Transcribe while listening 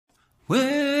Well,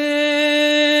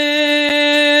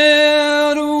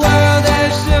 the world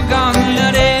has sure gone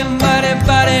nutty, muddy,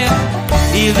 buddy,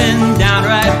 even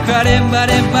downright cruddy,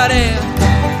 muddy, buddy.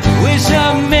 Wish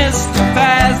I missed the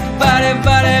past, buddy,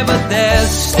 buddy, but there's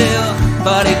still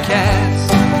buddy cast.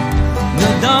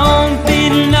 No, don't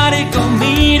be nutty, go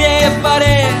meet a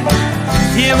buddy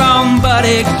here on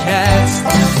Buddy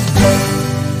Cast.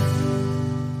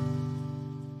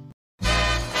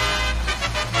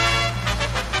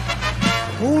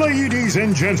 Ladies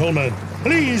and gentlemen,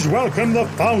 please welcome the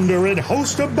founder and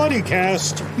host of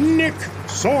BuddyCast, Nick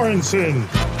Sorensen.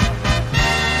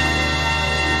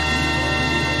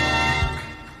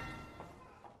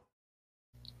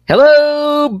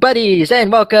 Hello, buddies,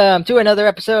 and welcome to another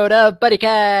episode of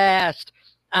BuddyCast.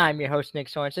 I'm your host, Nick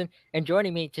Sorensen, and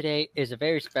joining me today is a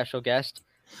very special guest,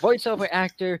 voiceover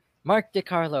actor Mark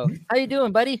DiCarlo. How you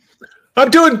doing, buddy?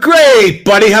 I'm doing great,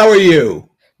 buddy. How are you?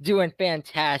 Doing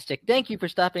fantastic. Thank you for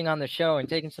stopping on the show and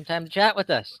taking some time to chat with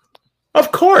us.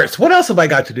 Of course. What else have I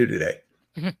got to do today?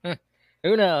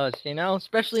 Who knows,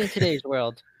 especially in today's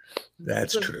world.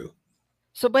 That's true.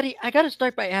 So, buddy, I got to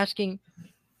start by asking,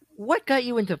 what got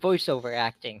you into voiceover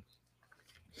acting?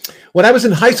 When I was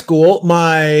in high school,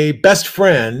 my best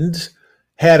friend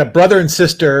had a brother and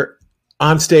sister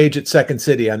on stage at Second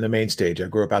City on the main stage. I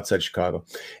grew up outside Chicago.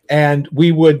 And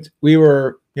we were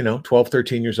 12,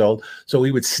 13 years old. So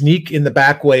we would sneak in the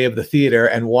back way of the theater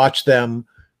and watch them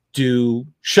do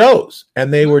shows.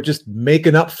 And they were just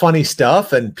making up funny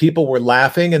stuff and people were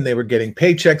laughing and they were getting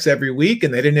paychecks every week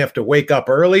and they didn't have to wake up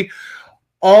early.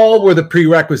 All were the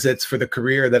prerequisites for the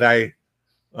career that I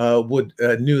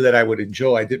knew that I would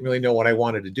enjoy. I didn't really know what I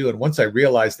wanted to do. And once I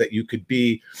realized that you could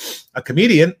be a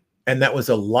comedian and that was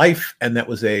a life and that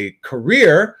was a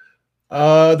career,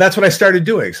 that's what I started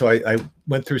doing. So I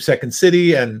went through Second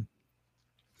City and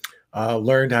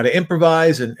learned how to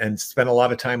improvise and spent a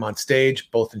lot of time on stage,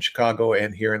 both in Chicago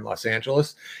and here in Los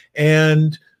Angeles.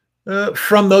 And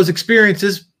from those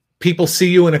experiences, people see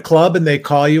you in a club and they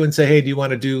call you and say, hey, do you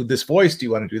want to do this voice? Do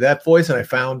you want to do that voice? And I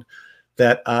found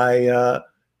that I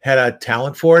had a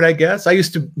talent for it, I guess. I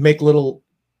used to make little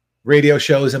radio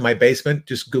shows in my basement,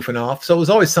 just goofing off. So it was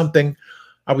always something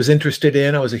I was interested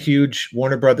in. I was a huge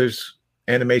Warner Brothers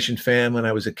animation fan when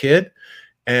I was a kid.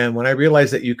 And when I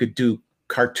realized that you could do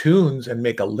cartoons and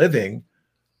make a living,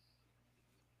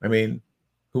 I mean,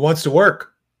 who wants to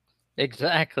work?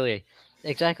 Exactly.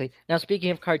 Now, speaking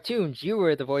of cartoons, you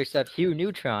were the voice of Hugh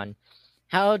Neutron.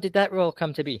 How did that role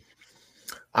come to be?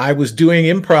 I was doing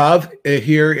improv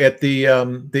here at the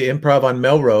Improv on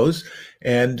Melrose,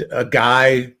 and a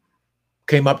guy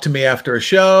came up to me after a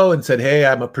show and said, hey,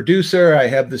 I'm a producer. I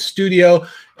have this studio.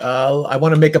 I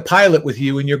want to make a pilot with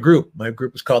you and your group. My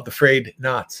group was called The Frayed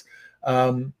Knots.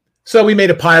 So we made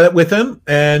a pilot with him,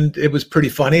 and it was pretty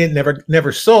funny. It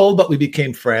never sold, but we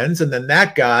became friends. And then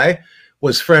that guy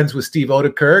was friends with Steve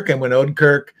Odenkirk. And when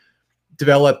Odenkirk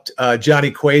developed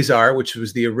Johnny Quasar, which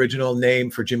was the original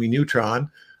name for Jimmy Neutron,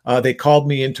 they called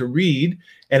me into Reed.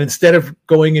 And instead of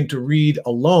going into Reed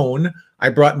alone, I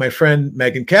brought my friend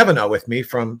Megan Cavanaugh with me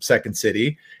from Second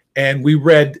City, and we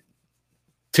read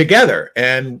together.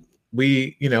 And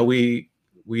we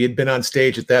had been on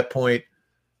stage at that point,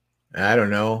 I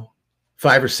don't know,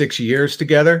 5 or 6 years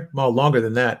together, well, longer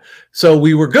than that. So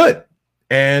we were good,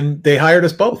 and they hired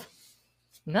us both.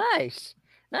 Nice.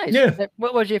 Yeah.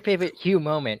 What was your favorite Hugh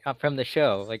moment from the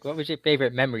show? Like, what was your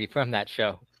favorite memory from that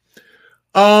show?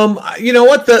 You know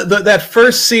what? That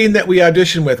first scene that we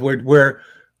auditioned with,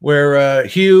 where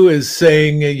Hugh is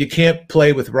saying you can't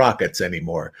play with rockets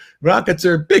anymore. Rockets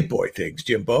are big boy things,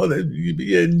 Jimbo.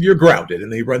 You're grounded,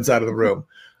 and he runs out of the room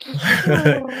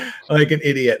like an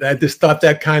idiot. I just thought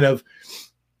that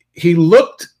he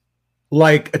looked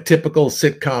like a typical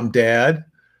sitcom dad.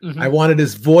 Mm-hmm. I wanted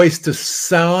his voice to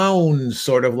sound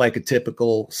sort of like a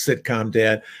typical sitcom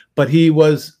dad, but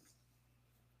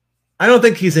I don't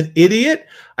think he's an idiot.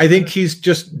 I think he's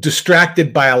just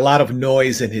distracted by a lot of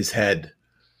noise in his head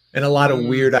and a lot of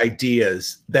weird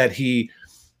ideas that he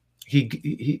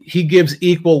gives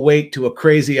equal weight to a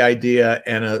crazy idea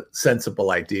and a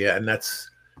sensible idea. And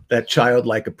that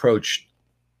childlike approach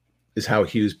is how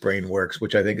Hugh's brain works,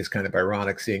 which I think is kind of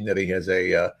ironic, seeing that he has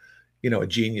a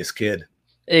genius kid.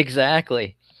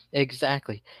 Exactly.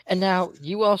 And now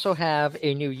you also have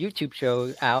a new YouTube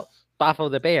show out, Boffo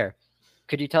the Bear.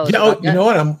 Could you tell us about that? You know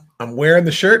what? I'm wearing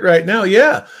the shirt right now.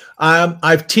 Yeah.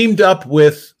 I've teamed up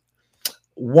with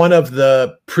one of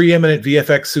the preeminent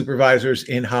VFX supervisors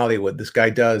in Hollywood. This guy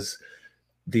does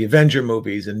the Avenger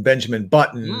movies and Benjamin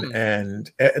Button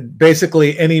and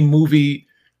basically any movie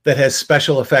that has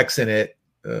special effects in it.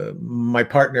 My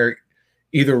partner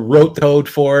either wrote the code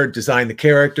for, designed the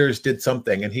characters, did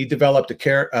something, and he developed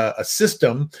a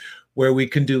system where we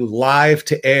can do live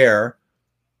to air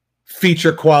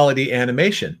feature quality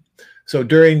animation. So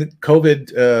during the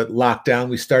COVID lockdown,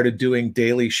 we started doing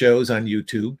daily shows on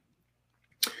YouTube.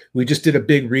 We just did a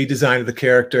big redesign of the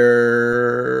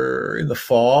character in the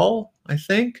fall, I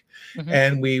think,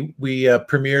 and we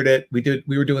premiered it.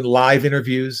 We were doing live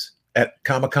interviews at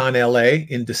Comic-Con LA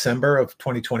in December of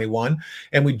 2021,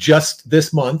 and we just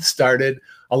this month started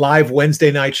a live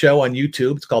Wednesday night show on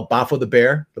YouTube. It's called Bafo the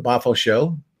Bear, the Bafo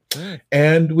Show,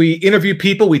 and we interview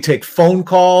people. We take phone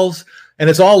calls, and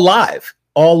it's all live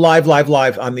on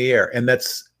the air. And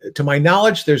that's, to my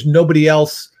knowledge, there's nobody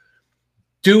else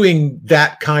doing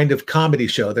that kind of comedy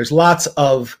show. There's lots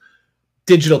of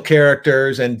digital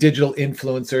characters and digital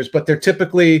influencers, but they're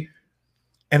typically,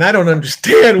 and I don't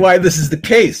understand why this is the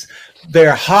case,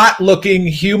 they're hot-looking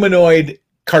humanoid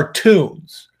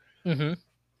cartoons.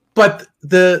 But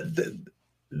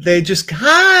they just,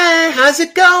 hi, how's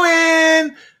it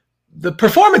going? The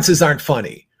performances aren't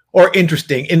funny or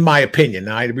interesting, in my opinion.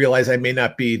 Now, I realize I may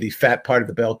not be the fat part of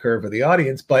the bell curve of the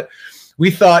audience, but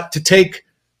we thought to take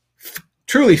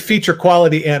truly feature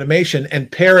quality animation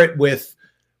and pair it with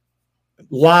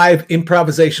live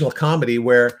improvisational comedy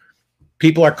where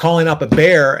people are calling up a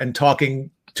bear and talking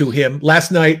to him.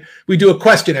 Last night, we do a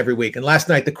question every week, and last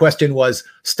night the question was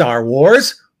Star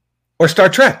Wars or Star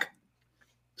Trek.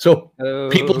 So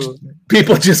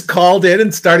people just called in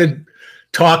and started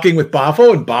talking with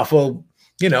Bafo, and Bafo,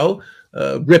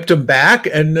 ripped them back,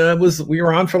 and we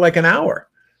were on for like an hour.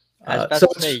 I was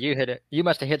about to say, you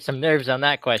must have hit some nerves on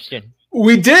that question.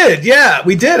 We did, yeah,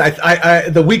 we did. I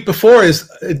the week before is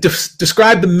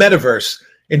describe the metaverse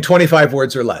in 25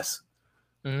 words or less.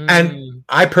 And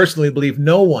I personally believe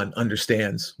no one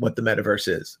understands what the metaverse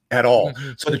is at all.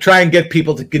 So to try and get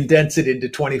people to condense it into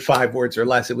 25 words or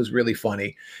less, it was really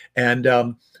funny. And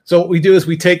so what we do is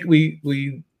we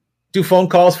do phone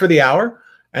calls for the hour,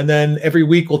 and then every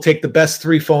week we'll take the best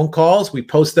 3 phone calls. We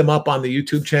post them up on the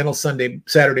YouTube channel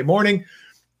Saturday morning.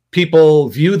 People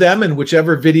view them, and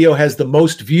whichever video has the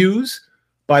most views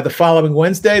by the following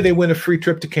Wednesday, they win a free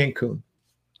trip to Cancun.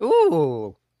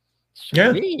 Ooh,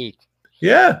 sweet.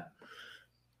 Yeah.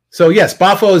 So yes,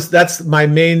 that's my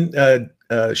main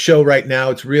show right now.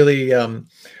 It's really,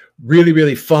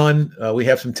 really fun. We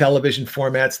have some television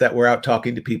formats that we're out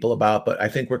talking to people about, but I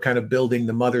think we're kind of building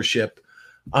the mothership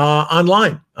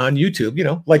online on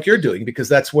YouTube, like you're doing, because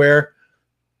that's where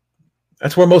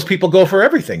most people go for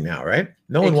everything now, right?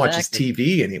 No one watches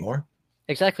TV anymore.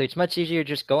 Exactly. It's much easier.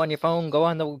 Just go on your phone, go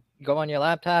on your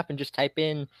laptop, and just type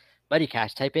in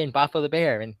BuddyCast, type in Bafo the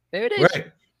Bear, and there it is.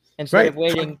 Right. Instead of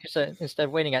waiting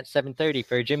at 7:30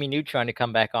 for Jimmy Neutron to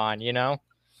come back on,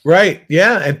 Right.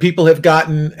 Yeah. And people have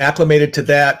gotten acclimated to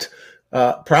that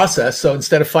process. So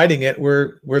instead of fighting it,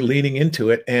 we're leaning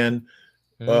into it and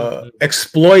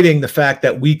exploiting the fact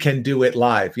that we can do it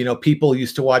live. People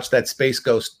used to watch that Space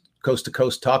Ghost Coast to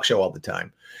Coast talk show all the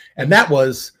time. And that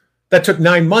took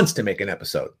 9 months to make an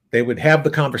episode. They would have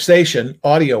the conversation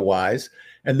audio wise,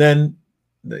 and then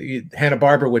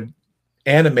Hanna-Barbera would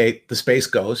animate the Space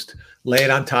Ghost, lay it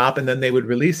on top, and then they would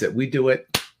release it. We do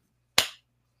it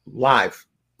live.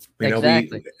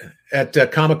 Exactly.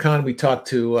 At Comic-Con, we talked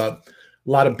to a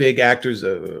lot of big actors,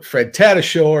 Fred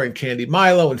Tatasciore and Candy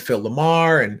Milo and Phil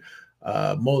Lamar and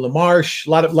Mo LaMarche. A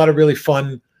lot of really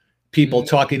fun people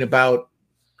talking about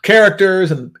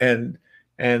characters and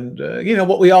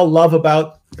what we all love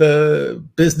about the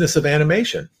business of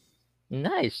animation.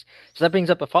 Nice. So that brings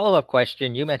up a follow-up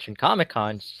question. You mentioned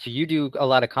Comic-Cons. So you do a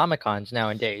lot of Comic-Cons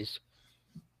nowadays.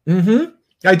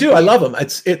 I do. I love them.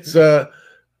 It's go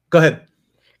ahead.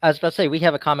 I was about to say, we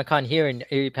have a Comic-Con here in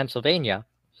Erie, Pennsylvania.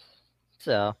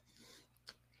 So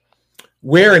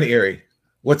where in Erie?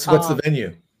 What's the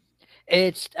venue?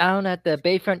 It's down at the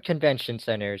Bayfront Convention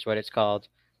Center is what it's called.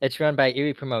 It's run by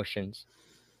Erie Promotions.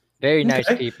 Very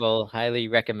nice people, highly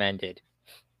recommended.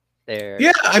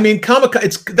 Yeah, I mean, Comic-Con,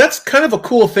 that's kind of a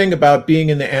cool thing about being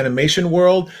in the animation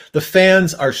world. The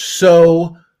fans are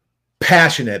so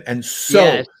passionate and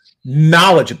so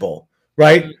knowledgeable,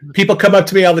 right? People come up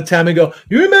to me all the time and go,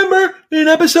 you remember in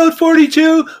episode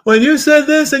 42 when you said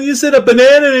this and you said a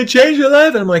banana and it changed your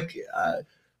life? And I'm like,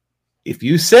 if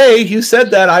you say you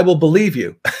said that, I will believe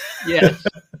you. Yes.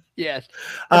 Yes.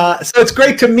 So it's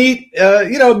great to meet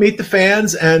the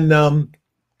fans and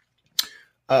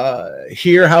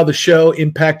hear how the show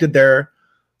impacted their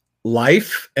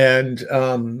life. And,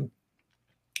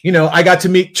 I got to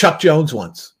meet Chuck Jones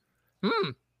once.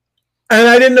 And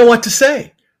I didn't know what to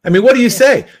say. I mean, what do you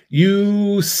say?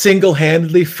 You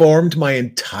single-handedly formed my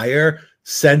entire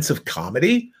sense of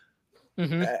comedy?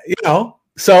 You know,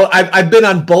 so I've been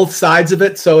on both sides of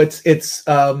it. So it's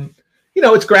you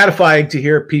know, it's gratifying to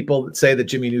hear people that say that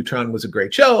Jimmy Neutron was a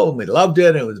great show and we loved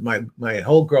it. And it was my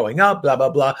whole growing up, blah, blah,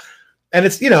 blah. And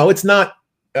it's, you know, it's not,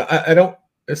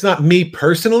 it's not me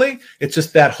personally. It's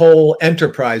just that whole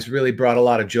enterprise really brought a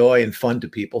lot of joy and fun to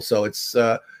people. So it's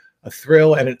a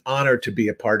thrill and an honor to be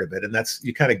a part of it. And that's,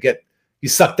 you kind of you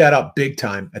suck that up big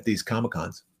time at these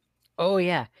Comic-Cons. Oh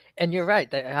yeah. And you're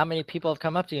right. How many people have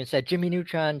come up to you and said, Jimmy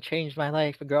Neutron changed my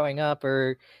life growing up,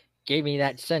 or gave me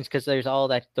that sense, because there's all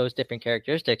those different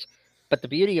characteristics. But the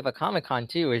beauty of a Comic-Con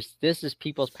too is this is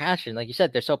people's passion. Like you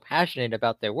said, they're so passionate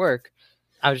about their work.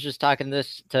 I was just talking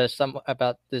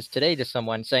about this today to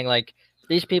someone, saying like,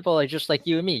 these people are just like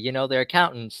you and me. You know, they're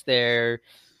accountants. They're,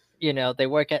 you know, they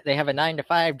have a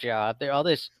 9-to-5 job. They're all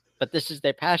this, but this is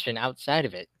their passion outside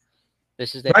of it.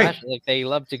 This is their passion. Like, they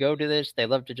love to go to this. They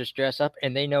love to just dress up,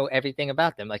 and they know everything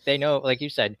about them. Like, they know, like you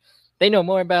said, they know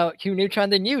more about Hugh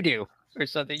Neutron than you do, or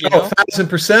something. You know?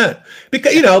 1,000%.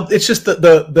 Because, you know, it's just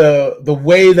the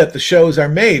way that the shows are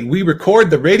made. We record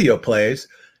the radio plays,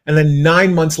 and then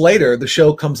 9 months later, the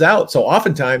show comes out. So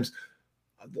oftentimes,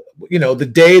 you know, the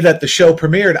day that the show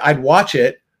premiered, I'd watch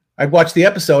the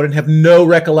episode and have no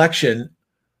recollection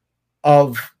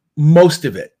of most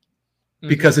of it,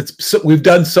 because we've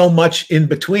done so much in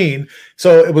between.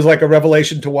 So it was like a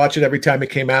revelation to watch it every time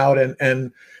it came out.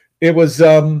 And it was,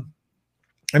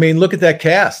 I mean, look at that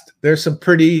cast. There's some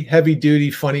pretty heavy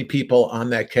duty, funny people on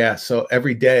that cast. So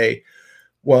every day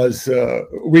was,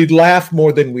 we'd laugh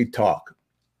more than we'd talk.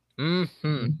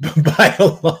 By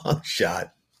a long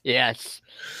shot. Yes.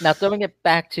 Now, throwing it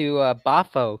back to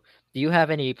Bafo, do you have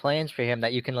any plans for him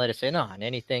that you can let us in on?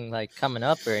 Anything like coming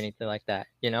up or anything like that,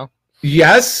 you know?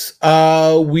 Yes.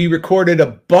 We recorded a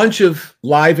bunch of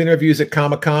live interviews at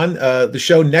Comic-Con. The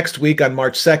show next week on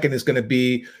March 2nd is going to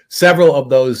be several of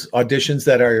those auditions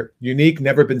that are unique,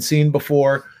 never been seen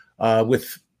before,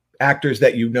 with actors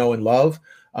that you know and love.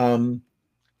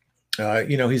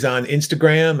 You know, he's on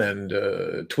Instagram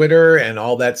and Twitter and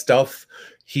all that stuff.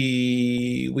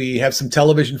 We have some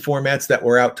television formats that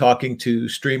we're out talking to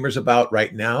streamers about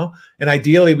right now. And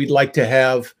ideally, we'd like to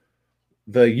have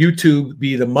the YouTube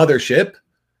be the mothership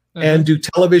and do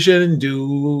television,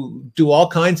 do all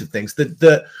kinds of things.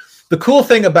 The cool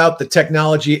thing about the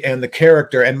technology and the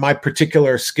character and my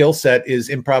particular skill set is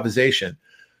improvisation.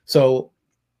 So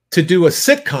to do a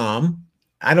sitcom,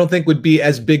 I don't think would be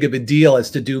as big of a deal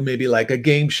as to do maybe like a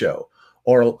game show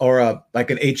or like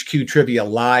an HQ Trivia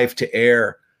live to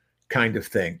air kind of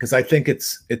thing. Because I think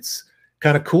it's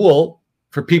kind of cool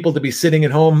for people to be sitting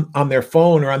at home on their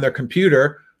phone or on their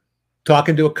computer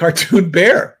talking to a cartoon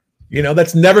bear. You know,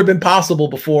 that's never been possible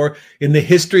before in the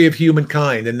history of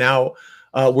humankind. And now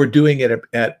we're doing it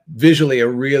at visually a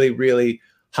really, really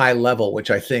high level,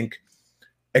 which I think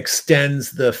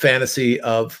extends the fantasy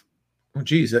of, oh,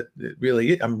 geez,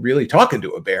 I'm really talking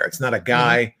to a bear. It's not a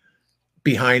guy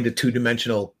behind a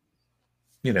two-dimensional,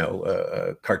 you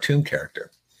know, cartoon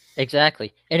character.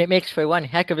 Exactly. And it makes for one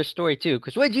heck of a story, too.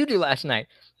 Because what did you do last night?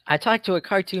 I talked to a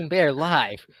cartoon bear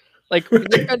live. Like, your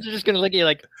friends are just going to look at you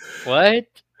like, what?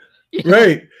 You know?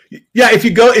 Right. Yeah, if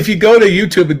you go to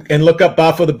YouTube and look up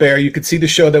Bafo the Bear, you could see the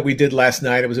show that we did last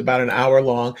night. It was about an hour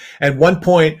long. At one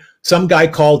point, some guy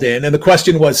called in, and the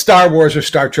question was Star Wars or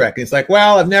Star Trek. And he's like,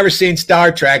 well, I've never seen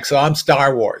Star Trek, so I'm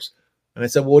Star Wars. And I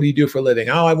said, well, what do you do for a living?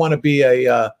 Oh, I want to be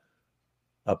a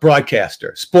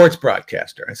broadcaster, sports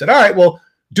broadcaster. I said, all right, well,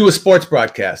 do a sports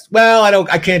broadcast. Well,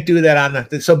 I can't do that on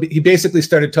that. So he basically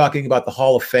started talking about the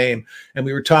Hall of Fame, and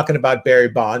we were talking about Barry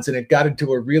Bonds, and it got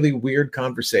into a really weird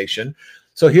conversation.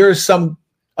 So here's some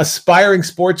aspiring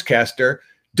sportscaster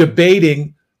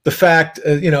debating the fact,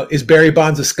 you know, is Barry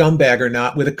Bonds a scumbag or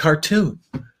not with a cartoon?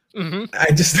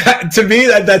 To me,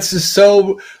 that's just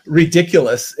so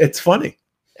ridiculous. It's funny.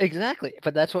 Exactly.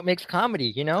 But that's what makes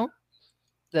comedy, you know?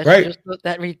 That's right. Just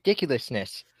that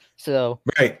ridiculousness. So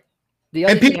right. The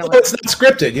other and people know it's not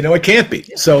scripted, you know, it can't be.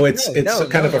 So it's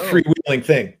kind of a freewheeling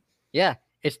thing. Yeah,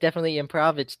 it's definitely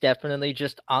improv. It's definitely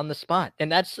just on the spot. And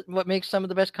that's what makes some of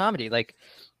the best comedy. Like,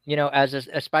 you know, as an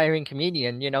aspiring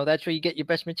comedian, you know, that's where you get your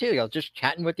best material, just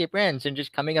chatting with your friends and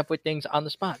just coming up with things on the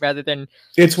spot rather than.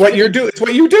 It's what you do. It's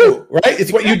what you do, right?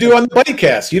 It's what you do on the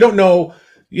BuddyCast. You don't know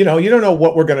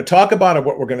what we're going to talk about or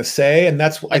what we're going to say. And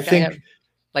that's what I think.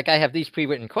 I have these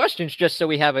pre-written questions just so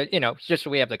we have just so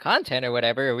we have the content or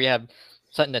whatever, or we have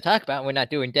something to talk about. And we're not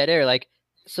doing dead air. Like,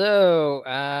 so,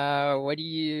 what do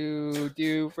you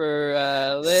do for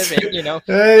a living? You know,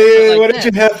 hey, what did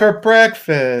you have for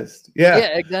breakfast? Yeah,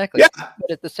 exactly. Yeah.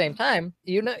 But at the same time,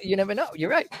 you never know. You're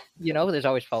right. You know, there's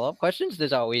always follow-up questions.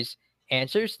 There's always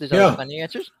answers. There's Yeah. always funny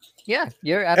answers. Yeah,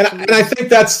 you're And absolutely. I think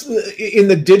that's in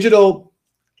the digital,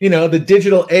 the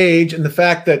digital age, and the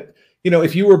fact that,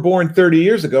 if you were born 30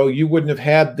 years ago, you wouldn't have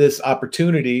had this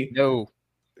opportunity No.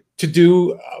 to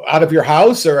do out of your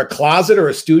house or a closet or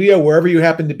a studio, wherever you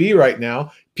happen to be right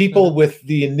now, people with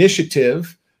the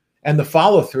initiative and the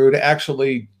follow through to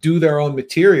actually do their own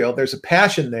material. There's a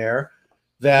passion there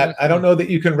that I don't know that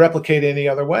you can replicate any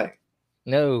other way.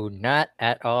 No, not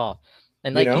at all.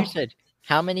 And like you said,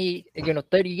 how many,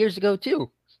 30 years ago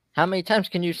too, how many times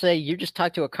can you say you just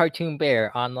talked to a cartoon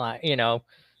bear online,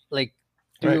 like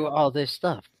through all this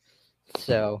stuff?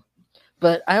 So,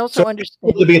 but I also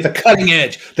understand to be at the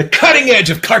cutting edge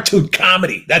of cartoon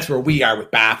comedy. That's where we are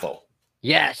with Baffle.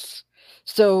 Yes.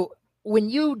 So when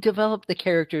you develop the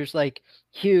characters like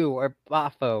Hugh or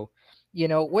Bafo,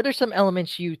 what are some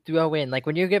elements you throw in? Like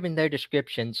when you're giving their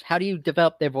descriptions, how do you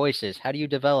develop their voices? How do you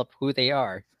develop who they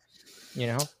are?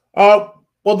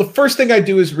 Well, the first thing I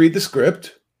do is read the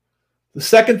script. The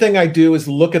second thing I do is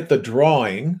look at the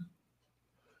drawing.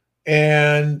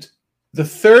 And the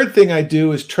third thing I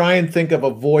do is try and think of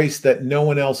a voice that no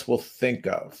one else will think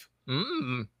of.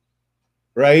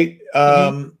 Right?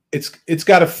 It's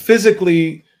got to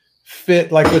physically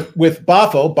fit, like with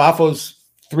Bafo. Bafo's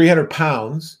 300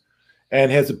 pounds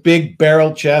and has a big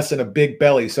barrel chest and a big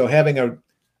belly. So having a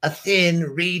thin,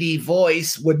 reedy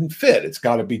voice wouldn't fit. It's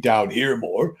got to be down here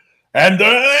more. And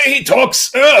he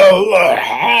talks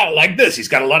like this. He's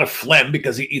got a lot of phlegm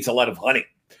because he eats a lot of honey.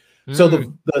 So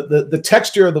the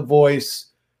texture of the voice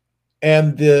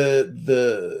and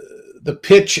the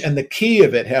pitch and the key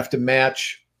of it have to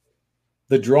match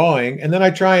the drawing. And then I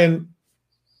try and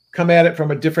come at it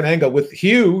from a different angle. With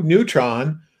Hugh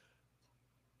Neutron,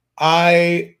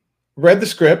 I read the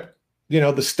script.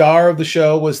 The star of the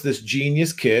show was this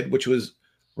genius kid, which was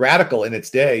radical in its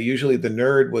day. Usually the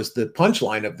nerd was the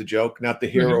punchline of the joke, not the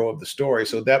hero of the story.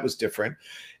 So that was different.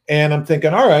 And I'm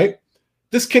thinking, all right,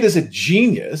 this kid is a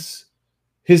genius.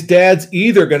 His dad's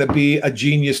either going to be a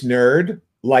genius nerd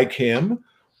like him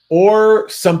or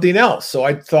something else. So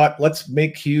I thought, let's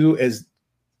make Hugh as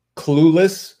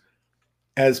clueless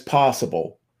as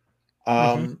possible.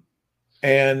 And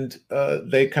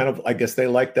they kind of, I guess they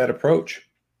like that approach.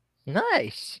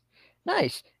 Nice.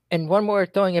 And one more,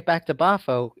 throwing it back to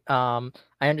Bafo. I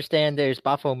understand there's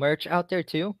Bafo merch out there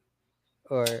too,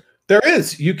 or there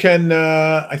is. You can,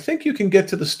 I think you can get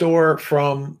to the store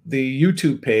from the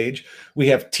YouTube page. We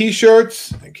have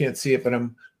T-shirts. I can't see it, but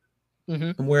I'm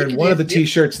wearing one of the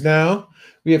T-shirts now.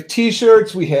 We have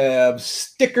T-shirts. We have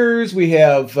stickers. We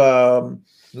have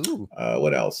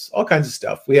what else? All kinds of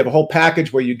stuff. We have a whole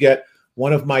package where you get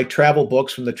one of my travel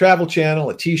books from the Travel Channel,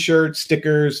 a T-shirt,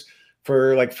 stickers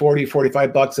for like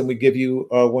 $40-$45, and we give you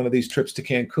one of these trips to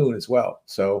Cancun as well.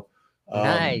 So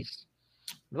nice.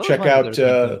 Check out.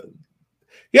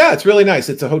 Yeah, it's really nice.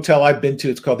 It's a hotel I've been to.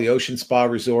 It's called the Ocean Spa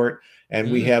Resort, and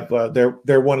we have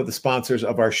they're one of the sponsors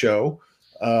of our show.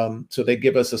 So they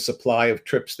give us a supply of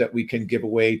trips that we can give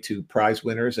away to prize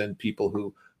winners and people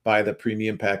who buy the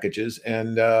premium packages.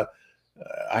 And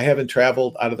I haven't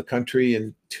traveled out of the country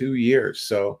in 2 years,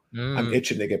 so I'm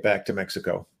itching to get back to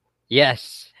Mexico.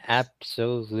 Yes,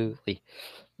 absolutely.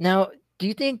 Now, do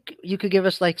you think you could give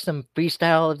us like some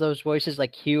freestyle of those voices,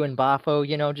 like Hugh and Bafo?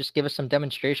 Just give us some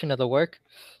demonstration of the work.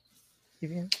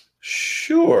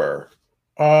 Sure.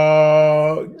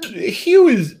 Hugh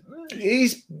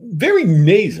he's very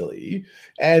nasally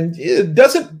and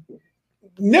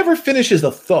never finishes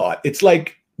a thought. It's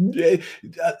like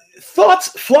thoughts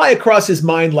fly across his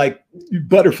mind like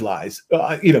butterflies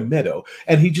in a meadow,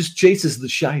 and he just chases the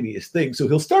shiniest thing. So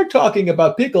he'll start talking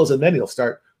about pickles, and then he'll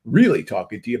start really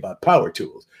talking to you about power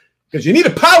tools, because you need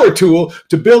a power tool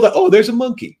to build there's a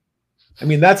monkey. I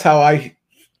mean, that's how I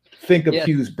think of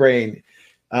Hugh's brain,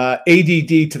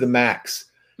 ADD to the max.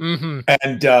 And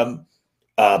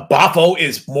Bafo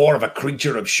is more of a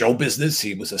creature of show business.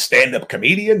 He was a stand-up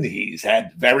comedian. He's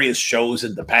had various shows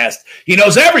in the past. He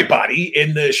knows everybody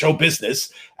in the show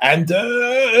business and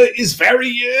is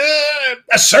very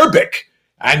acerbic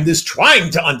and is trying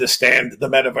to understand the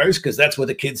metaverse, because that's where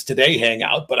the kids today hang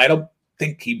out. But I don't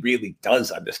think he really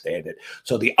does understand it.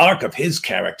 So the arc of his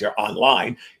character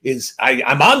online is,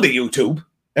 I'm on the YouTube.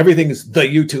 Everything is the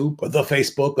YouTube or the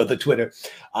Facebook or the Twitter.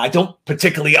 I don't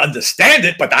particularly understand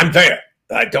it, but I'm there.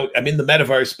 I'm in the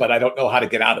metaverse, but I don't know how to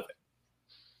get out of it.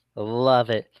 Love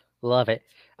it.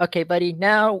 Okay, buddy.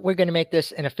 Now we're going to make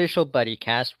this an official buddy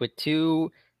cast with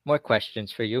 2 more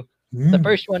questions for you. The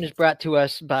first one is brought to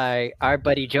us by our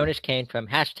buddy Jonas Kane from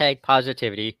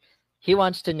 #Positivity. He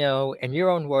wants to know, in your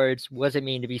own words, what does it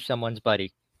mean to be someone's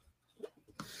buddy?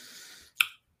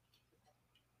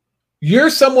 you're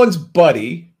someone's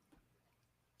buddy.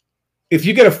 If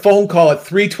you get a phone call at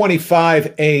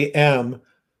 3:25 a.m.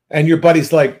 and your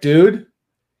buddy's like, dude,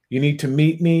 you need to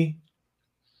meet me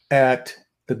at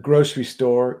the grocery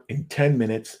store in 10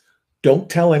 minutes. Don't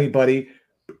tell anybody.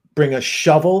 Bring a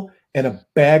shovel and a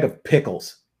bag of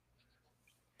pickles.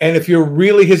 And if you're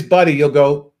really his buddy, you'll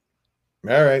go,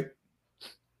 all right.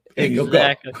 And you'll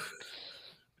go.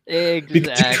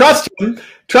 Exactly.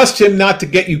 Trust him not to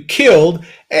get you killed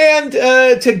and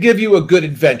to give you a good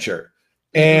adventure.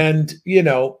 And, you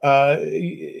know,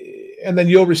 and then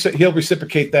he'll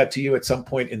reciprocate that to you at some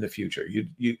point in the future.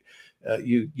 You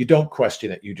don't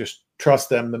question it. You just trust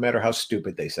them no matter how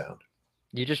stupid they sound.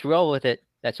 You just roll with it.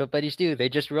 That's what buddies do. They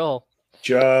just roll.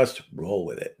 Just roll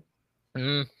with it.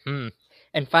 Mm-hmm.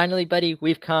 And finally, buddy,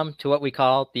 we've come to what we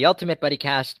call the ultimate buddy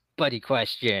cast buddy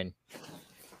question,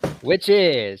 which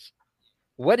is,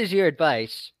 what is your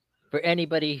advice for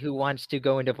anybody who wants to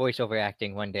go into voiceover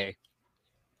acting one day?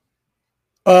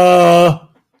 Do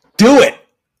it.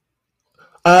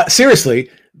 Seriously,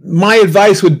 my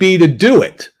advice would be to do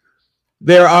it.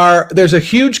 There's a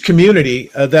huge community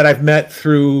that I've met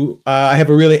through, I have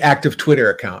a really active Twitter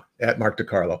account at Mark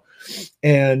DiCarlo.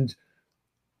 And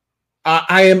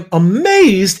I am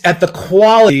amazed at the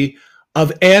quality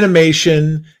of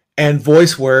animation and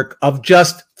voice work of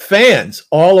just fans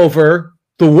all over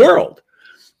the world.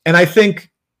 And I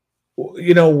think,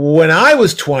 you know, when I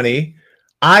was 20,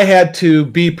 I had to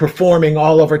be performing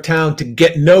all over town to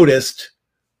get noticed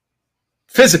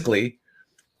physically,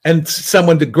 and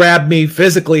someone to grab me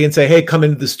physically and say, hey, come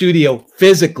into the studio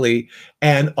physically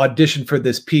and audition for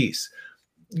this piece.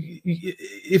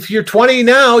 If you're 20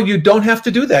 now, you don't have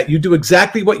to do that. You do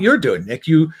exactly what you're doing, Nick.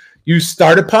 You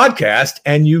start a podcast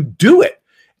and you do it,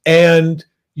 and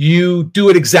you do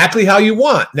it exactly how you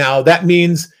want. Now, that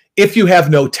means if you have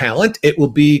no talent, it will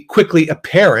be quickly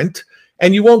apparent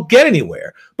and you won't get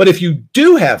anywhere. But if you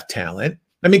do have talent,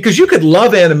 I mean, because you could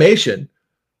love animation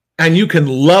and you can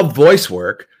love voice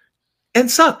work and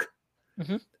suck.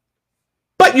 Mm-hmm.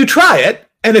 But you try it.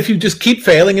 And if you just keep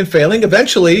failing and failing,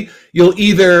 eventually you'll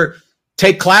either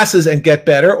take classes and get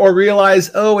better or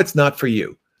realize, oh, it's not for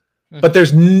you. Mm-hmm. But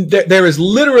there is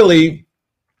literally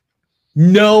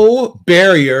no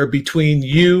barrier between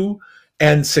you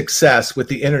and success with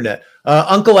the internet.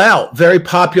 Uncle Al, very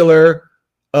popular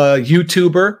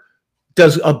YouTuber,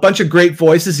 does a bunch of great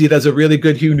voices. He does a really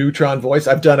good Hugh Neutron voice.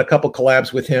 I've done a couple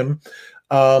collabs with him.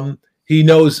 He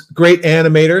knows great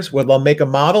animators where they'll make a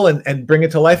model and bring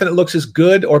it to life, and it looks as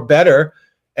good or better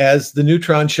as the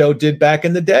Neutron show did back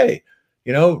in the day.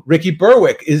 You know, Ricky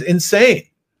Berwick is insane.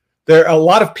 There are a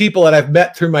lot of people that I've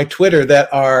met through my Twitter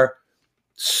that are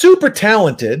super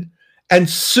talented and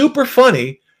super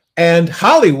funny, and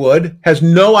Hollywood has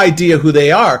no idea who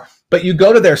they are. But you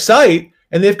go to their site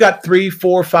and they've got 3,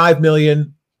 4, 5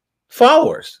 million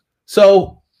followers.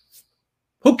 So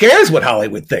who cares what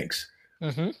Hollywood thinks?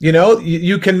 Mm-hmm. You know,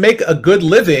 you can make a good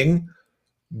living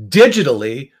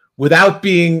digitally without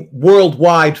being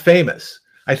worldwide famous.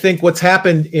 I think what's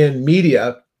happened in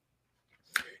media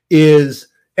is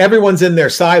everyone's in their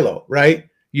silo, right?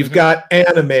 You've mm-hmm. got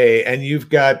anime and you've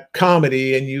got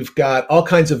comedy and you've got all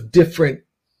kinds of different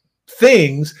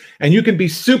things, and you can be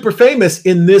super famous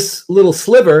in this little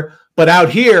sliver, but out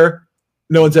here,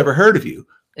 no one's ever heard of you,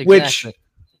 exactly.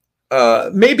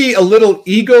 Which may be a little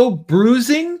ego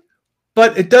bruising,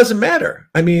 but it doesn't matter.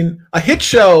 I mean, a hit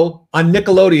show on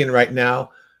Nickelodeon right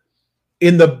now,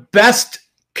 in the best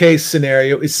case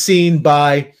scenario, is seen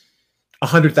by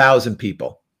 100,000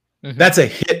 people. Mm-hmm. That's a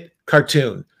hit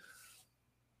cartoon.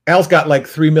 Al's got like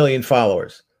 3 million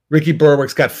followers. Ricky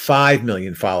Berwick's got 5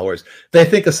 million followers. They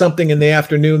think of something in the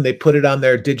afternoon, they put it on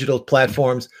their digital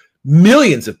platforms.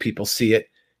 Millions of people see it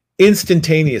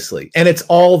instantaneously. And it's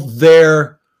all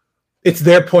their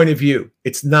point of view.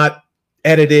 It's not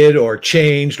edited or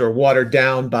changed or watered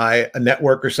down by a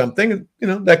network or something. You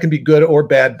know, that can be good or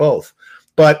bad, both.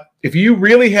 But if you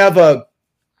really have a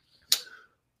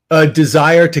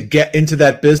desire to get into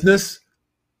that business,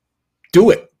 do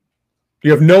it.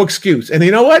 You have no excuse. And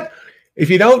you know what? If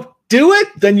you don't do it,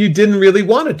 then you didn't really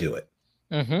want to do it.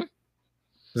 Mm-hmm.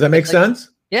 Does that make sense?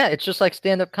 Yeah, it's just like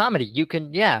stand-up comedy. You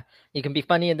can be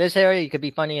funny in this area. You could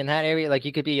be funny in that area. Like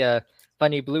you could be a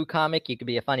funny blue comic. You could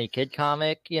be a funny kid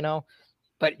comic, you know.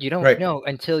 But you don't know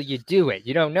until you do it.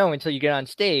 You don't know until you get on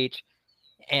stage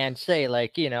and say,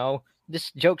 like, you know,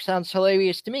 this joke sounds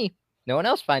hilarious to me. No one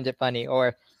else finds it funny.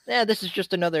 Or, yeah, this is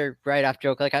just another write-off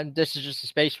joke. Like, this is just a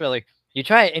space filler. You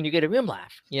try it and you get a room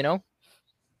laugh, you know?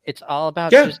 It's all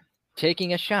about just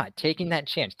taking a shot, taking that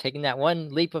chance, taking that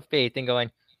one leap of faith and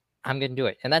going, I'm going to do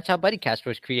it. And that's how BuddyCast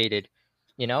was created.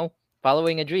 You know,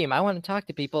 following a dream. I want to talk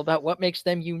to people about what makes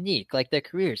them unique, like their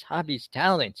careers, hobbies,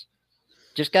 talents.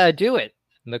 Just gotta do it.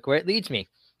 Look where it leads me.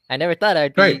 I never thought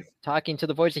I'd be Right. talking to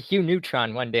the voice of Hugh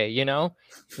Neutron one day, you know?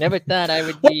 Never thought I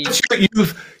would Well, be.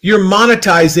 you're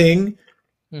monetizing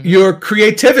Mhm. your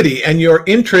creativity and your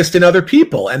interest in other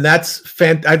people, and that's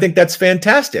I think that's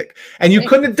fantastic. And you Thank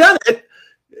couldn't have done it,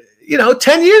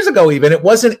 10 years ago. Even it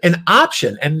wasn't an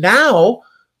option, and now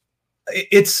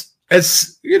it's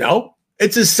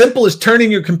it's as simple as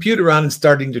turning your computer on and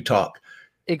starting to talk.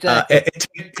 Exactly.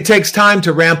 It takes time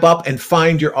to ramp up and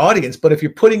find your audience, but if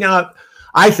you're putting out,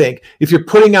 I think, if you're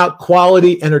putting out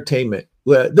quality entertainment,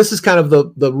 this is kind of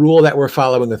the rule that we're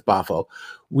following with Bafo.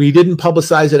 We didn't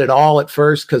publicize it at all at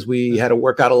first because we had to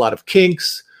work out a lot of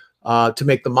kinks to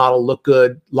make the model look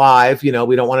good live. We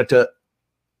don't want it to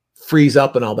freeze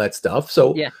up and all that stuff.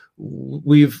 So Yeah.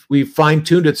 we've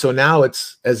fine-tuned it so now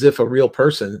it's as if a real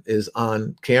person is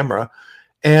on camera,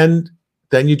 and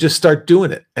then you just start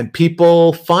doing it and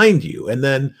people find you, and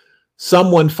then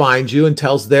someone finds you and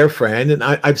tells their friend. And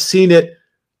I've seen it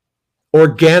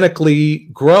organically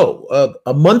grow.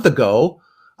 A month ago,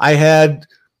 I had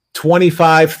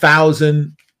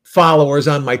 25,000 followers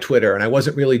on my Twitter, and I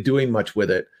wasn't really doing much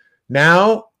with it.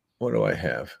 Now, what do I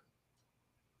have?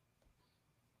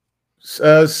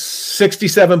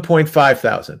 67.5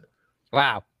 thousand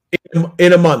Wow.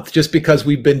 in a month, just because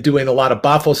we've been doing a lot of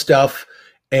Bafo stuff,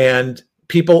 and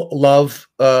people love.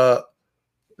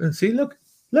 See, look,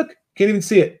 can't even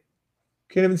see it.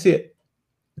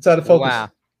 It's out of focus. Wow.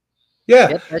 Yeah.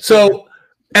 Yep, that's So,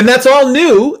 and that's all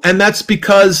new, and that's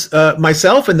because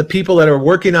myself and the people that are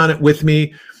working on it with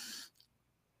me,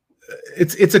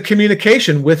 it's a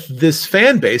communication with this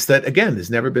fan base that, again, has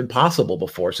never been possible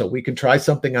before. So we can try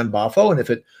something on Bafo, and if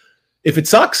it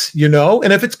sucks,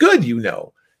 and if it's good,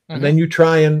 and then you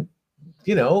try and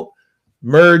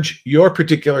merge your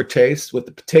particular taste with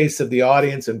the tastes of the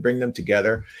audience and bring them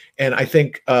together. And I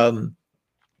think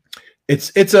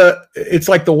it's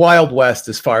like the Wild West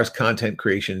as far as content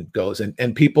creation goes,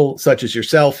 and people such as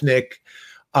yourself, Nick,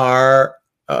 are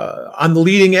on the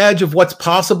leading edge of what's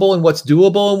possible and what's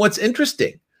doable and what's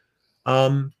interesting.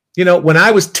 When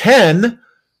I was 10,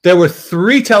 there were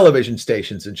 3 television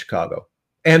stations in Chicago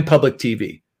and public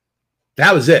TV.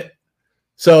 That was it.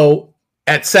 So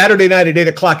at Saturday night at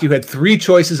 8:00, you had 3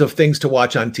 choices of things to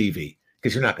watch on TV,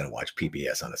 because you're not going to watch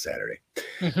PBS on a Saturday.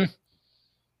 Mhm.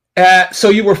 So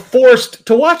you were forced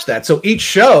to watch that. So each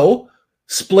show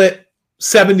split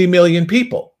 70 million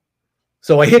people.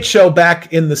 So a hit show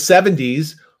back in the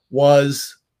 70s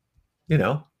was,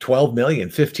 12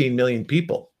 million, 15 million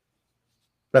people.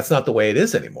 That's not the way it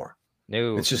is anymore.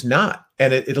 No. It's just not.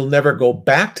 And it'll never go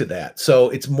back to that. So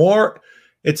it's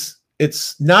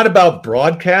not about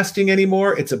broadcasting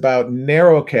anymore. It's about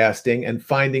narrowcasting and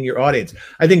finding your audience.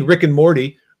 I think Rick and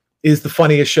Morty is the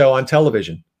funniest show on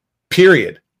television,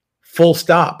 period. Full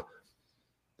stop.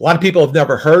 A lot of people have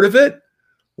never heard of it.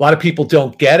 A lot of people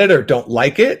don't get it or don't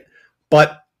like it.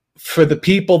 But for the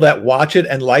people that watch it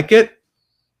and like it,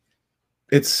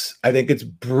 I think it's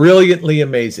brilliantly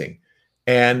amazing.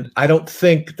 And I don't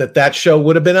think that show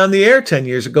would have been on the air 10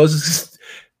 years ago.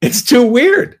 It's too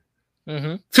weird.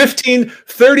 15,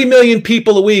 30 million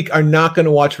people a week are not going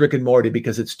to watch Rick and Morty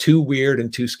because it's too weird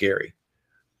and too scary.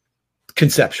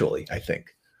 Conceptually, I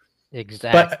think.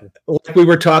 Exactly. But like we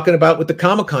were talking about with the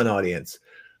Comic-Con audience,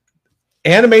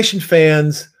 animation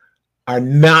fans are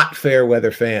not fair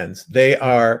weather fans. They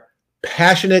are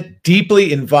passionate,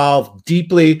 deeply involved,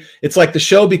 it's like the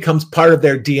show becomes part of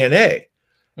their DNA.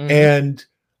 And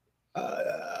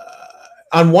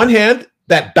on one hand,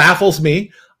 that baffles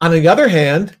me. On the other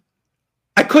hand,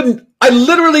 I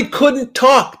literally couldn't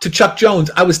talk to Chuck Jones.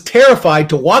 I was terrified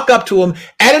to walk up to him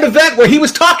at an event where he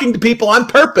was talking to people on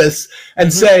purpose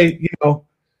and say,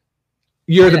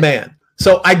 you're the man.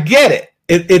 So I get it.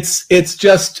 It's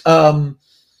just,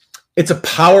 it's a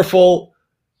powerful,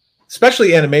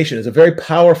 especially animation is a very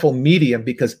powerful medium,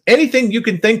 because anything you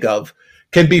can think of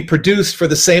can be produced for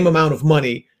the same amount of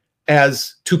money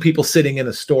as 2 people sitting in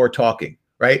a store talking,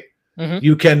 right?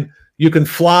 You can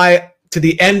fly to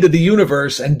the end of the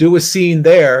universe and do a scene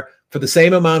there for the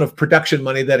same amount of production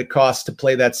money that it costs to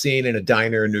play that scene in a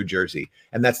diner in New Jersey.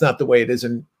 And that's not the way it is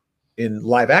in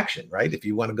live action, right? If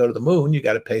you want to go to the moon, you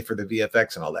got to pay for the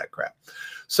VFX and all that crap.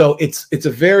 So it's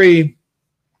a very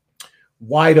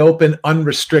wide open,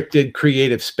 unrestricted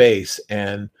creative space.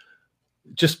 And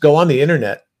just go on the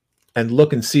internet and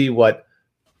look and see what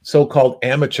so-called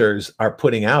amateurs are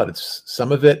putting out. It's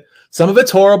some of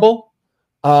it's horrible,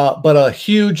 but a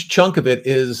huge chunk of it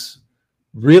is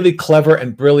really clever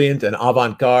and brilliant and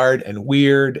avant-garde and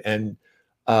weird and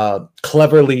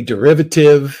cleverly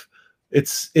derivative.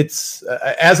 it's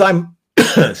as I'm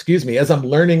excuse me, as I'm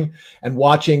learning and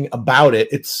watching about it,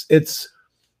 it's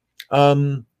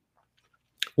one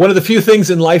of the few things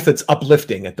in life that's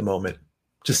uplifting at the moment,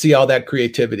 to see all that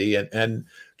creativity and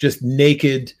just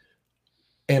naked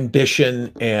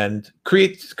ambition and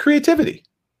creativity.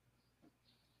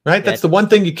 Right? That's the one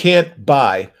thing you can't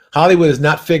buy. Hollywood has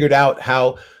not figured out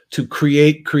how to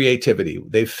create creativity.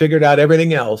 They've figured out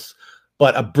everything else,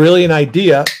 but a brilliant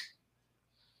idea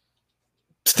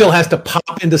still has to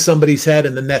pop into somebody's head,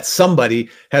 and then that somebody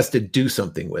has to do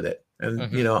something with it.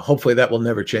 And you know, hopefully that will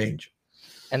never change.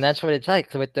 And that's what it's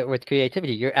like with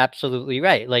creativity. You're absolutely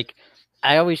right. Like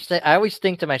I always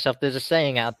think to myself, there's a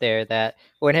saying out there that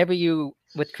whenever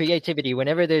with creativity,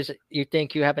 whenever you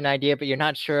think you have an idea but you're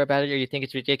not sure about it, or you think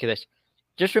it's ridiculous,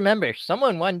 just remember,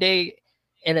 someone one day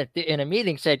in a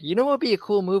meeting said, you know what would be a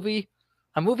cool movie?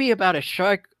 A movie about a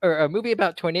shark, or a movie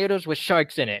about tornadoes with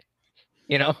sharks in it.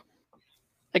 You know,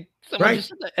 like someone just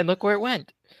said that, and look where it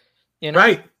went. You know,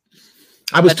 right?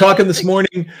 I was talking this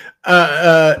morning.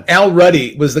 Al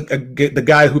Ruddy was the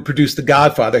guy who produced The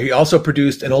Godfather. He also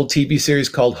produced an old TV series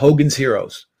called Hogan's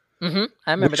Heroes. I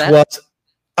remember that. Which was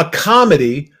a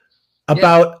comedy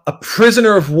about a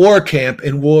prisoner of war camp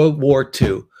in World War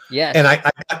II. Yeah. And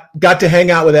I got to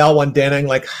hang out with Al one day, and I'm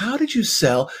like, how did you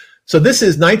sell? So this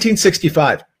is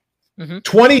 1965,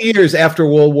 20 years after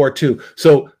World War II.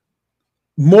 So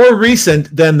more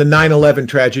recent than the 9/11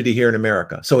 tragedy here in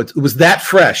America. So it was that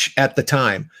fresh at the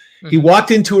time. He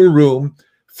walked into a room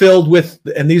filled with,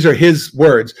 and these are his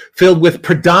words, filled with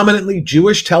predominantly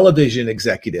Jewish television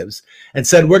executives, and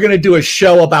said, we're going to do a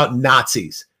show about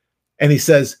Nazis. And he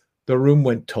says, the room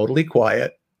went totally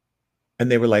quiet. And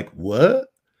they were like, what?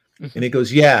 And he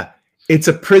goes, yeah, it's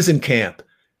a prison camp.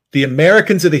 The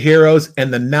Americans are the heroes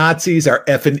and the Nazis are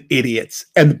effing idiots.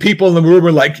 And the people in the room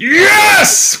are like,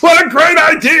 yes, what a great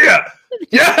idea.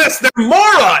 Yes, they're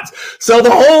morons. So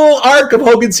the whole arc of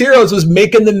Hogan's Heroes was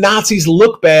making the Nazis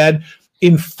look bad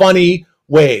in funny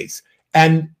ways.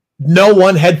 And no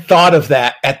one had thought of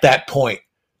that at that point.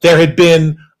 There had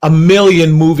been a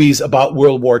million movies about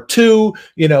World War II,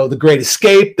 you know, The Great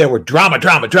Escape. There were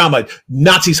drama,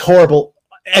 Nazis horrible.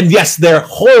 And yes, they're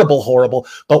horrible.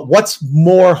 But what's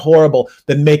more horrible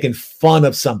than making fun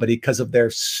of somebody because of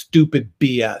their stupid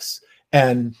BS?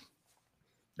 And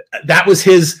that was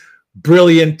his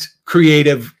brilliant,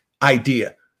 creative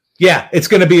idea. Yeah, it's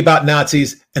going to be about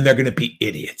Nazis, and they're going to be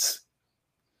idiots.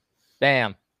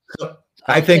 Bam. So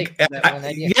I think,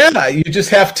 yeah, you just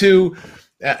have to,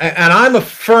 and I'm a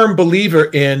firm believer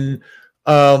in,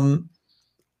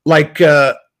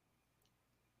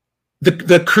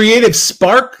 the creative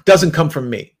spark doesn't come from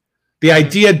me. The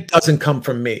idea doesn't come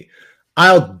from me.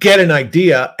 I'll get an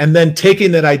idea, and then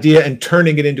taking that idea and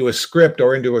turning it into a script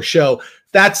or into a show,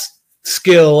 that's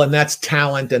skill and that's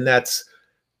talent and that's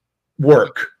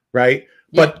work, right?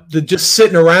 Yeah. But just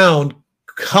sitting around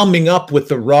coming up with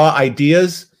the raw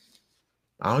ideas,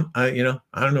 I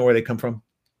don't know where they come from.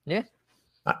 Yeah.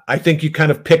 I think you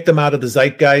kind of pick them out of the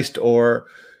zeitgeist, or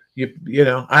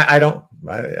I don't.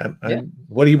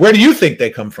 Where do you think they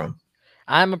come from?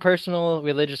 I'm a personal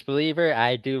religious believer.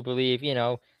 I do believe,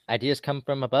 ideas come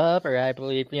from above, or I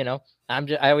believe, I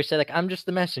always say, like, I'm just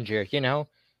the messenger,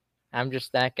 I'm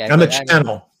just that guy. I'm the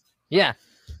channel. Yeah,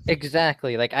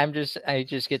 exactly. Like, I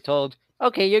just get told,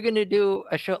 okay, you're going to do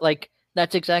a show. Like,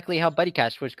 that's exactly how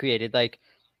BuddyCast was created. Like,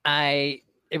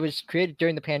 it was created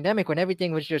during the pandemic when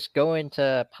everything was just going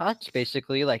to pots,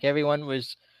 basically. Like, everyone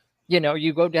was, you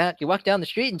walk down the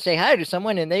street and say hi to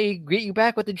someone and they greet you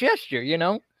back with a gesture,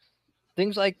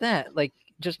 things like that, like,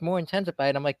 just more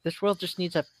intensified. I'm like, this world just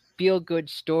needs a feel-good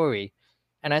story.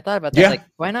 And I thought about that, like,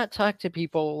 why not talk to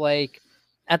people? Like,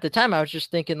 at the time I was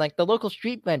just thinking, like, the local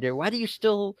street vendor, why do you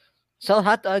still sell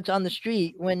hot dogs on the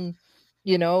street when,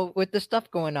 with the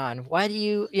stuff going on? Why do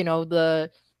you,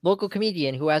 the local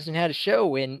comedian who hasn't had a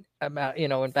show in about,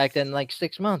 in back then, like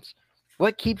 6 months,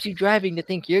 what keeps you driving to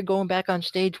think you're going back on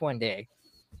stage one day?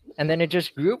 And then it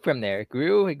just grew from there. It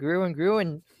grew.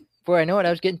 And before I know it, I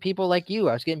was getting people like you.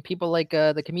 I was getting people like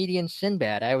the comedian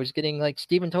Sinbad. I was getting like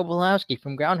Stephen Tobolowsky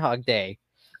from Groundhog Day.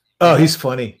 Oh, he's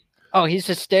funny. Oh, he's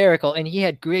hysterical. And he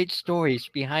had great stories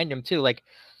behind him too. Like,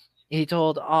 he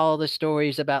told all the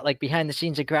stories about, like, behind the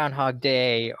scenes of Groundhog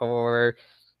Day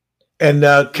and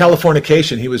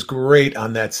Californication. He was great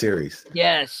on that series.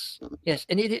 Yes.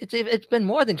 And it's been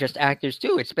more than just actors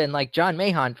too. It's been like John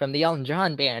Mahon from the Elton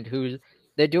John band,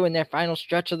 they're doing their final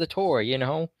stretch of the tour,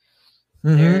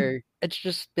 It's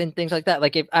just been things like that.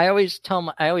 Like, if I always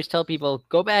tell people,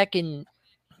 go back in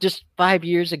just 5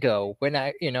 years ago when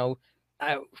I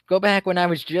go back when I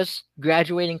was just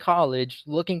graduating college,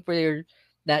 looking for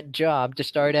that job to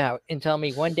start out and tell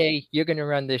me one day you're going to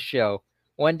run this show.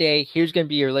 One day here's going to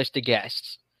be your list of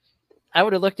guests. I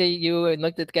would have looked at you and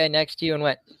looked at the guy next to you and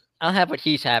went, I'll have what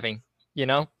he's having, you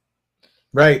know?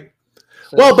 Right.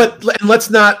 So, Well, but let's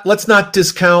not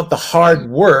discount the hard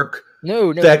work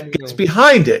that gets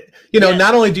behind it. You know, Yes.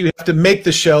 not only do you have to make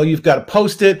the show, you've got to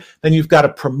post it, then you've got to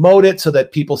promote it so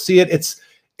that people see it.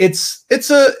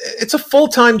 It's a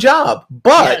full-time job.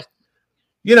 But Yes.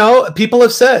 you know, people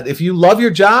have said if you love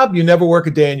your job, you never work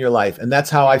a day in your life, and that's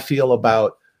how I feel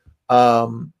about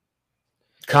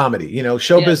comedy. You know,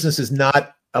 show Yes. business is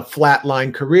not a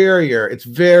flatline career. It's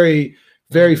very,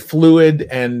 very fluid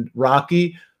and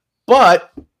rocky.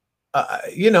 But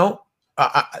you know,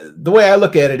 the way I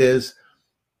look at it is,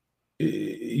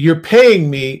 you're paying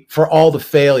me for all the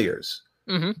failures.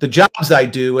 Mhm. The jobs I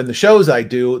do and the shows I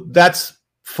do, that's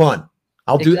fun.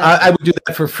 I Exactly. would do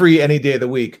that for free any day of the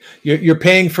week. You're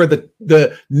paying for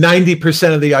the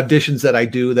 90% of the auditions that I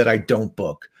do that I don't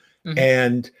book, Mhm.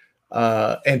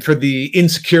 and for the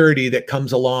insecurity that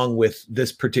comes along with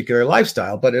this particular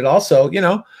lifestyle. But it also, you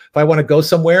know, if I want to go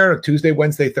somewhere Tuesday,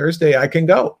 Wednesday, Thursday, I can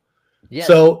go. Yes.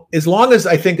 So as long as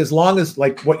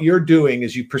like what you're doing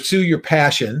is you pursue your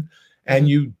passion and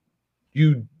you're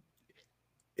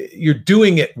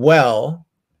doing it well,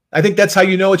 I think that's how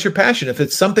you know it's your passion. If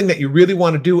it's something that you really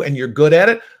want to do and you're good at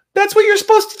it, that's what you're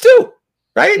supposed to do,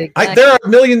 right? Exactly. There are a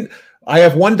million. I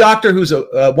have one doctor who's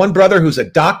one brother who's a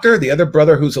doctor, the other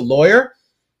brother who's a lawyer.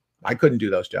 I couldn't do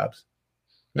those jobs.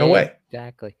 No way,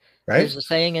 Exactly. right? There's a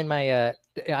saying in my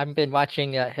I've been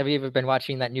watching have you ever been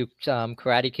watching that new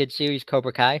Karate Kid series,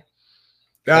 Cobra Kai?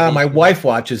 My wife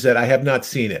watches it. I have not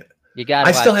seen it. You got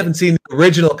I still haven't seen the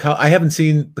original. I haven't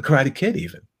seen the Karate Kid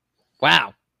even.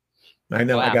 Wow. I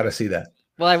know. Wow. I got to see that.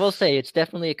 Well, I will say it's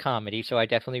definitely a comedy, so I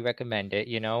definitely recommend it,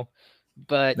 you know.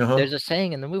 But there's a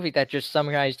saying in the movie that just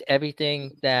summarized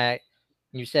everything that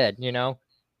you said, you know.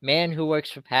 Man who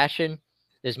works for passion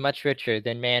is much richer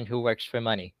than man who works for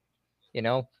money. You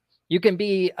know, you can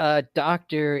be a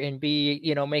doctor and be,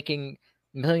 you know, making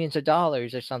millions of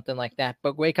dollars or something like that,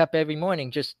 but wake up every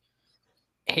morning just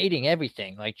hating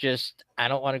everything. Like, just, I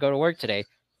don't want to go to work today.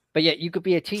 But yet you could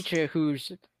be a teacher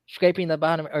who's scraping the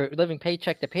bottom or living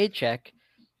paycheck to paycheck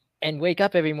and wake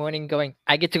up every morning going,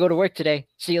 I get to go to work today.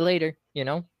 See you later, you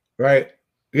know? Right.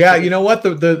 Yeah. You know what?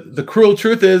 The cruel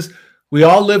truth is we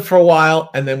all live for a while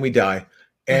and then we die.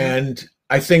 And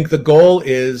I think the goal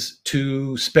is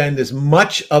to spend as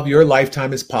much of your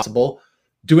lifetime as possible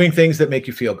doing things that make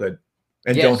you feel good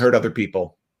and don't hurt other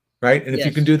people. Right. And if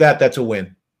you can do that, that's a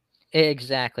win.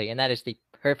 Exactly. And that is the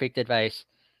perfect advice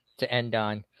to end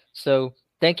on. So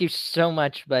thank you so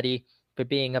much, buddy, for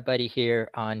being a buddy here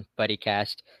on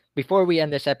BuddyCast. Before we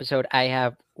end this episode, I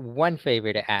have one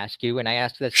favor to ask you, and I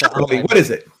ask this. What is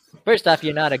it? First off,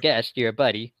 you're not a guest; you're a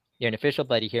buddy. You're an official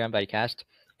buddy here on BuddyCast.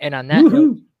 And on that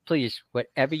note, please,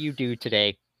 whatever you do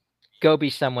today, go be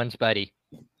someone's buddy.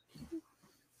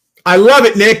 I love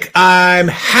it, Nick. I'm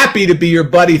happy to be your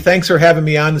buddy. Thanks for having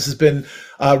me on. This has been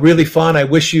really fun. I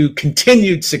wish you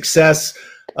continued success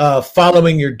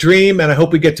following your dream, and I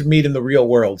hope we get to meet in the real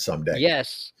world someday.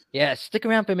 Yes. Stick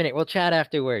around for a minute. We'll chat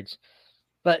afterwards.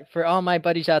 But for all my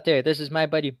buddies out there, this is my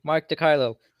buddy, Mark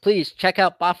DiCarlo. Please check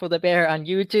out Boffo the Bear on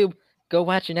YouTube. Go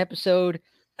watch an episode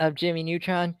of Jimmy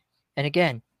Neutron. And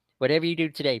again, whatever you do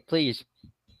today, please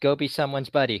go be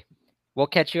someone's buddy. We'll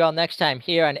catch you all next time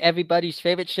here on everybody's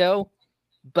favorite show,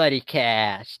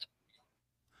 BuddyCast.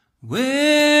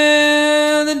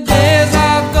 Well, the days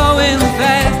are going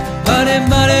fast, buddy,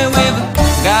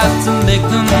 we've got to make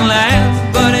them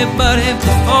last, buddy,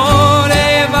 before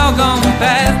they've all gone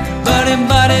past, buddy,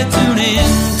 tune in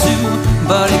to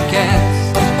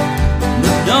BuddyCast.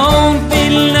 But don't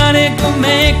feel none, go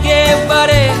make it,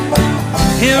 buddy,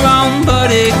 here on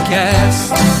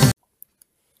BuddyCast.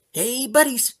 Hey,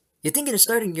 buddies, you thinking of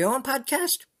starting your own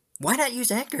podcast? Why not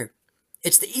use Anchor?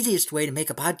 It's the easiest way to make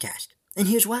a podcast. And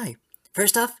here's why.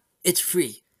 First off, it's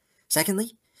free.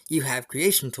 Secondly, you have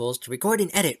creation tools to record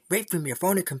and edit right from your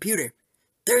phone or computer.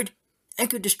 Third,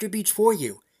 Anchor distributes for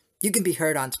you. You can be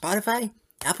heard on Spotify,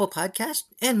 Apple Podcasts,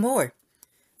 and more.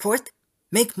 Fourth,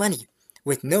 make money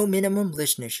with no minimum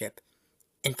listenership.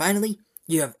 And finally,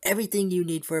 you have everything you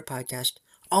need for a podcast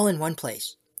all in one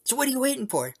place. So what are you waiting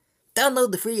for?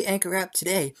 Download the free Anchor app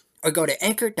today or go to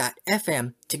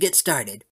anchor.fm to get started.